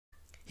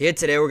Here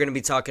today we're going to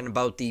be talking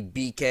about the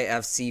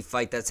Bkfc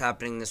fight that's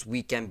happening this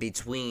weekend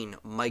between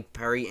Mike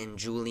Perry and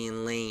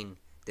Julian Lane.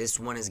 This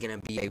one is going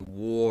to be a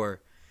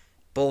war.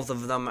 Both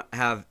of them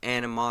have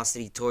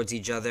animosity towards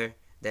each other.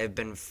 They've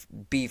been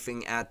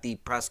beefing at the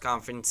press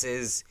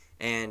conferences,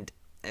 and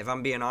if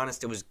I'm being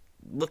honest, it was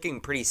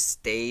looking pretty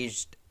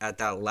staged at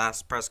that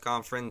last press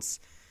conference.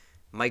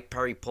 Mike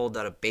Perry pulled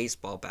out a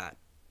baseball bat,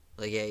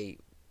 like a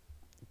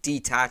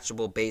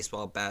detachable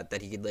baseball bat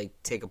that he could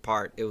take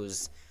apart. It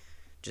was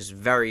just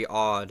very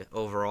odd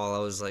overall. I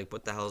was like,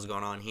 what the hell is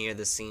going on here?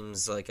 This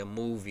seems like a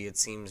movie. It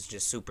seems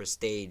just super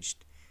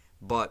staged.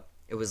 But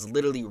it was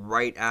literally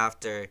right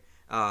after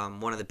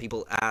one of the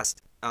people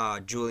asked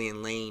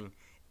Julian Lane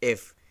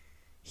if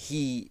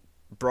he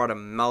brought a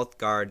mouth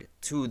guard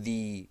to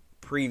the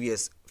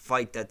previous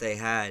fight that they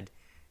had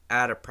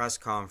at a press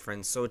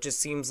conference. So it just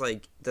seems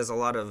like there's a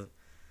lot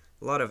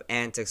of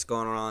antics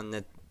going on,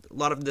 that a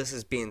lot of this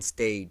is being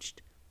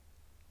staged.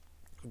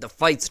 The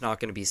fight's not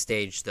going to be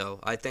staged, though.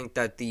 I think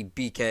that the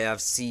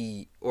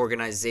Bkfc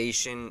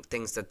organization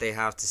thinks that they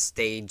have to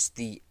stage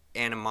the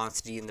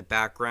animosity in the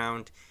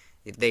background.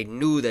 They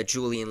knew that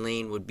Julian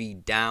Lane would be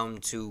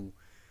down to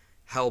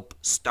help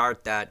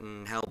start that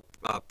and help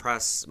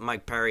press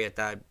Mike Perry at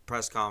that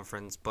press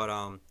conference, but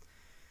I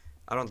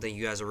don't think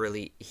you guys are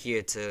really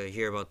here to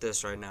hear about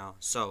this right now.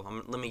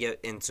 So let me get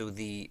into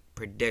the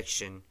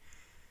prediction.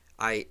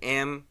 I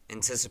am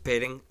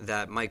anticipating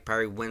that Mike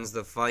Perry wins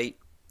the fight.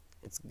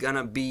 It's going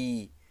to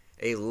be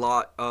a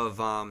lot of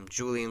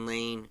Julian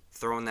Lane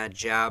throwing that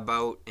jab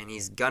out, and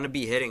he's going to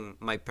be hitting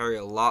Mike Perry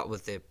a lot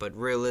with it. But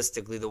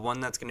realistically, the one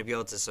that's going to be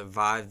able to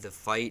survive the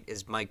fight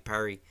is Mike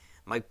Perry.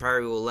 Mike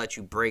Perry will let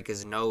you break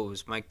his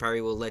nose. Mike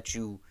Perry will let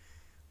you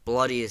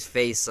bloody his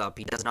face up.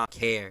 He does not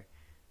care.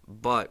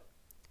 But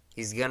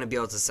he's going to be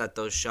able to set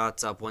those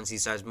shots up once he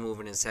starts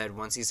moving his head,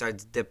 once he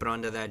starts dipping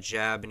under that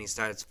jab, and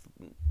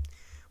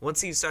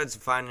once he starts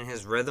finding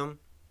his rhythm.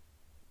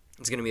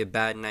 It's going to be a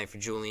bad night for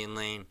Julian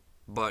Lane,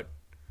 but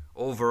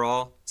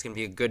overall, it's going to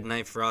be a good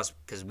night for us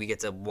because we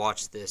get to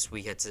watch this.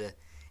 We get to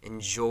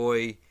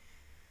enjoy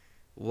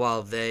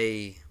while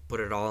they put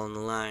it all on the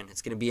line.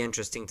 It's going to be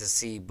interesting to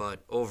see,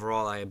 but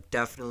overall, I am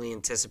definitely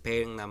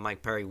anticipating that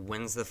Mike Perry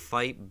wins the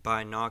fight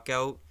by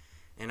knockout,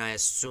 and I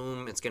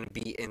assume it's going to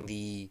be in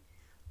the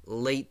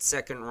late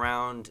second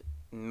round,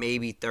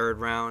 maybe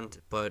third round,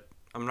 but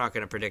I'm not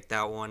going to predict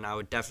that one. I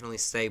would definitely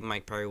say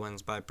Mike Perry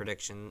wins by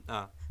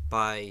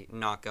by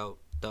knockout,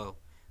 though,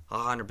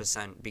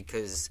 100%,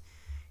 because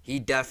he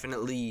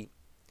definitely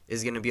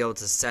is going to be able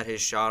to set his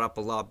shot up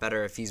a lot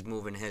better if he's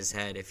moving his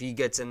head. If he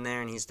gets in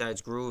there and he starts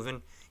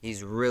grooving,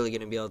 he's really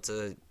going to be able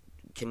to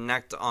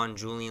connect on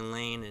Julian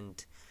Lane,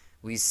 and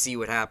we see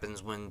what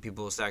happens when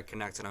people start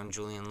connecting on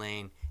Julian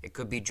Lane. It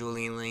could be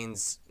Julian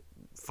Lane's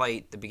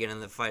fight, the beginning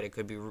of the fight. It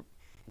could be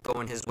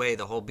going his way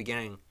the whole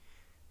beginning,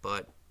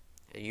 but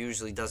it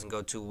usually doesn't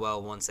go too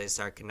well once they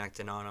start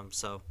connecting on him,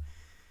 so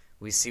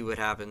we see what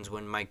happens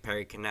when Mike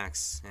Perry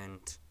connects, and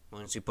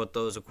once you put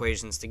those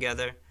equations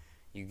together,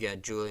 you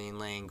get Julian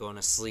Lane going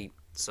to sleep.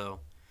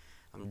 So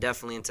I'm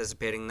definitely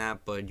anticipating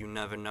that, but you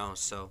never know.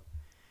 So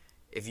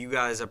if you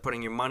guys are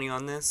putting your money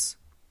on this,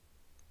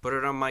 put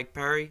it on Mike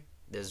Perry.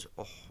 There's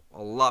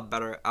a lot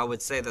better. I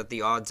would say that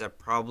the odds are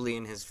probably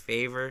in his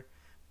favor,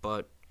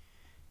 but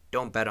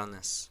don't bet on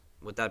this.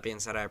 With that being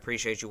said, I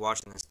appreciate you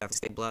watching this.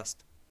 Stay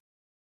blessed.